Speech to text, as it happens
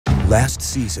Last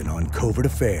season on Covert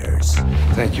Affairs.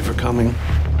 Thank you for coming.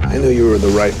 I knew you were the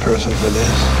right person for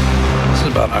this. This is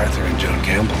about Arthur and Joan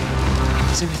Campbell.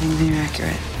 Is everything there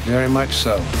accurate? Very much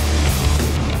so.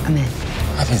 I'm in.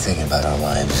 I've been thinking about our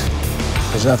lives.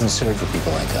 There's nothing served for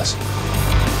people like us.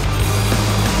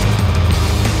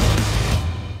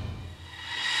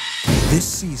 This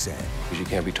season, You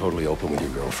can't be totally open with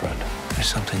your girlfriend. There's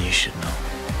something you should know.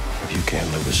 If you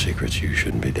can't live with secrets, you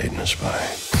shouldn't be dating a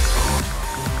spy.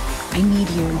 I need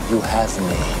you. You have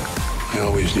me. I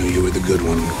always knew you were the good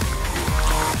one.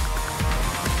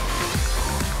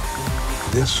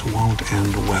 This won't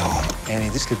end well. Annie,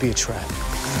 this could be a trap.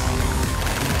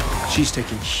 She's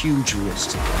taking huge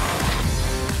risks.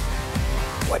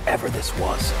 Whatever this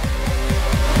was,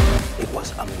 it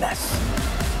was a mess.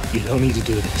 You don't need to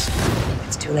do this.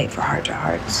 It's too late for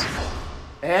heart-to-hearts.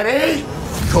 Annie!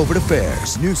 Covert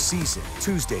Affairs, new season,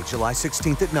 Tuesday, July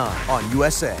 16th at 9 on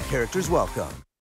USA. Characters welcome.